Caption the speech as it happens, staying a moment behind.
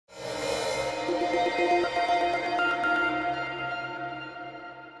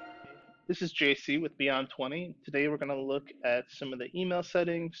This is JC with Beyond 20. Today we're going to look at some of the email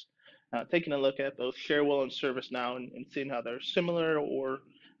settings, taking a look at both Cherwell and ServiceNow and seeing how they're similar or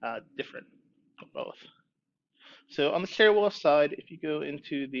different, or both. So on the Cherwell side, if you go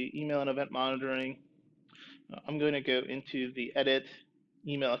into the email and event monitoring, I'm going to go into the edit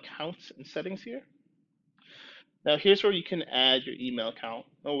email accounts and settings here. Now here's where you can add your email account.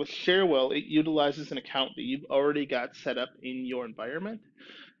 Now with Cherwell, it utilizes an account that you've already got set up in your environment.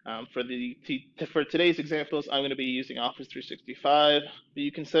 For today's examples, I'm going to be using Office 365, but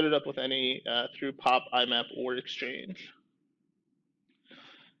you can set it up with any through POP, IMAP, or Exchange.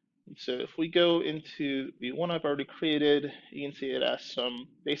 So if we go into the one I've already created, you can see it asks some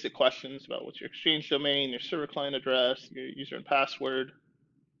basic questions about what's your Exchange domain, your server client address, your user and password,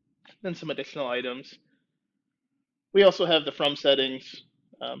 then some additional items. We also have the from settings,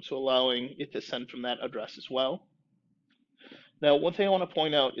 so allowing it to send from that address as well. Now, one thing I want to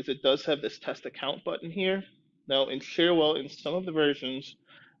point out is it does have this test account button here. Now, in Cherwell, in some of the versions,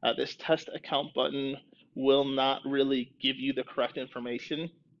 this test account button will not really give you the correct information.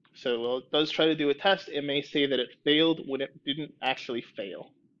 So while it does try to do a test, it may say that it failed when it didn't actually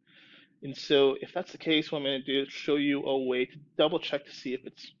fail. And so if that's the case, what I'm going to do is show you a way to double check to see if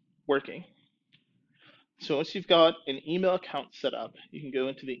it's working. So once you've got an email account set up, you can go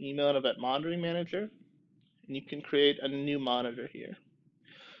into the email and event monitoring manager, and you can create a new monitor here.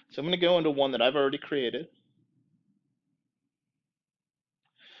 So I'm going to go into one that I've already created.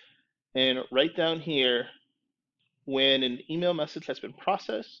 And right down here, when an email message has been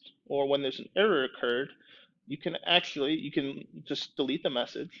processed or when there's an error occurred, you can just delete the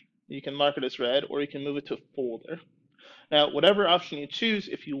message. You can mark it as read, or you can move it to a folder. Now, whatever option you choose,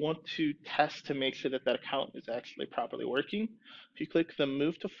 if you want to test to make sure that that account is actually properly working, if you click the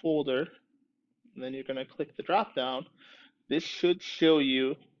move to folder, and then you're going to click the drop down, this should show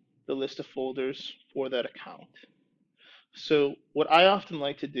you the list of folders for that account. So what I often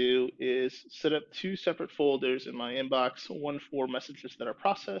like to do is set up two separate folders in my inbox, one for messages that are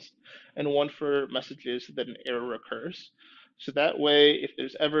processed and one for messages that an error occurs. So that way, if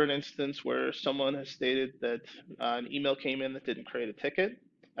there's ever an instance where someone has stated that an email came in that didn't create a ticket,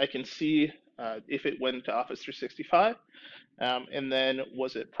 I can see if it went to Office 365, and then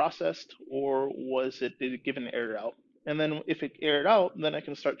was it processed or did it give an error out? And then if it errored out, then I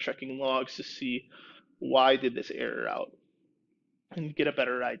can start checking logs to see why did this error out and get a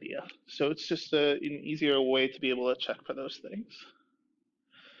better idea. So it's just an easier way to be able to check for those things.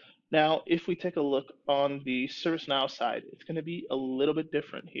 Now, if we take a look on the ServiceNow side, it's going to be a little bit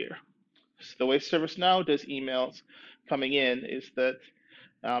different here. So the way ServiceNow does emails coming in is that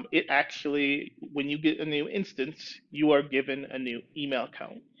it actually, when you get a new instance, you are given a new email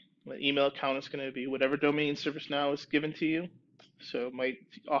account. The email account is going to be whatever domain ServiceNow is given to you. So it might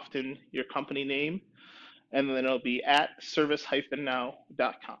often your company name, and then it'll be at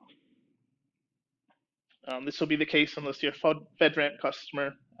service-now.com. This will be the case unless you're a FedRAMP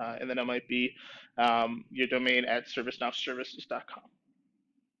customer, and then it might be your domain at servicenowservices.com.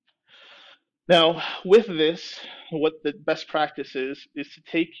 Now, with this, what the best practice is to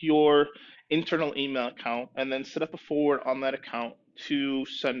take your internal email account and then set up a forward on that account to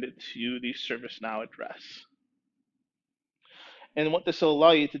send it to the ServiceNow address. And what this will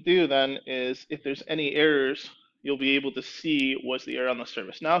allow you to do then is if there's any errors, you'll be able to see, was the error on the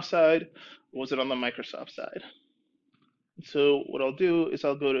ServiceNow side, or was it on the Microsoft side? So what I'll do is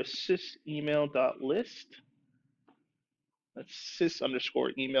I'll go to sysemail.list. That's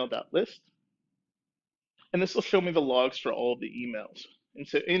sys_email.list. And this will show me the logs for all of the emails. And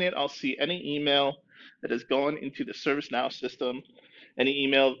so in it, I'll see any email that has gone into the ServiceNow system, any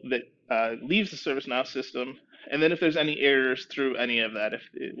email that leaves the ServiceNow system, and then if there's any errors through any of that, if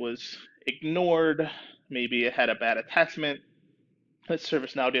it was ignored, maybe it had a bad attachment that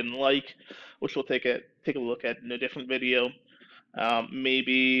ServiceNow didn't like, which we'll take a look at in a different video.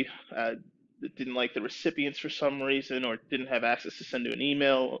 Maybe it didn't like the recipients for some reason, or didn't have access to send to an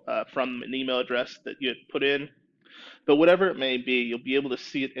email from an email address that you had put in. But whatever it may be, you'll be able to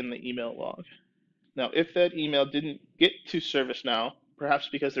see it in the email log. Now, if that email didn't get to ServiceNow, perhaps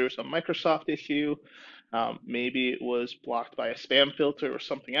because there was a Microsoft issue, maybe it was blocked by a spam filter or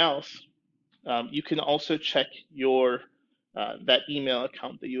something else, you can also check your that email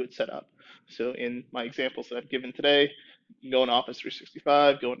account that you had set up. So in my examples that I've given today, you can go into Office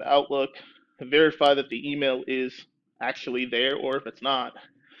 365, go into Outlook, verify that the email is actually there or if it's not,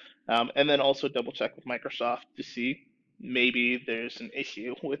 and then also double check with Microsoft to see maybe there's an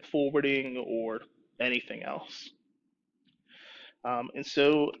issue with forwarding or anything else. And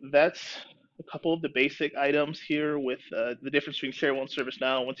so that's a couple of the basic items here with the difference between Cherwell and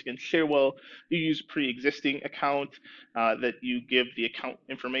ServiceNow. Once again, Cherwell, you use pre-existing account that you give the account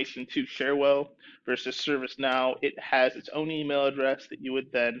information to Cherwell versus ServiceNow. It has its own email address that you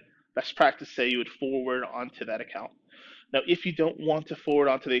would then, best practice say, you would forward onto that account. Now, if you don't want to forward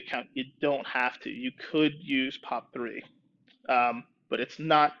onto the account, you don't have to. You could use POP3, but it's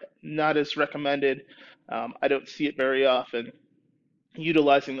not as recommended. I don't see it very often.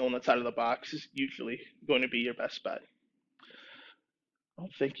 Utilizing the one that's out of the box is usually going to be your best bet. Well,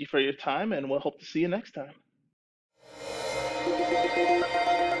 thank you for your time, and we'll hope to see you next time.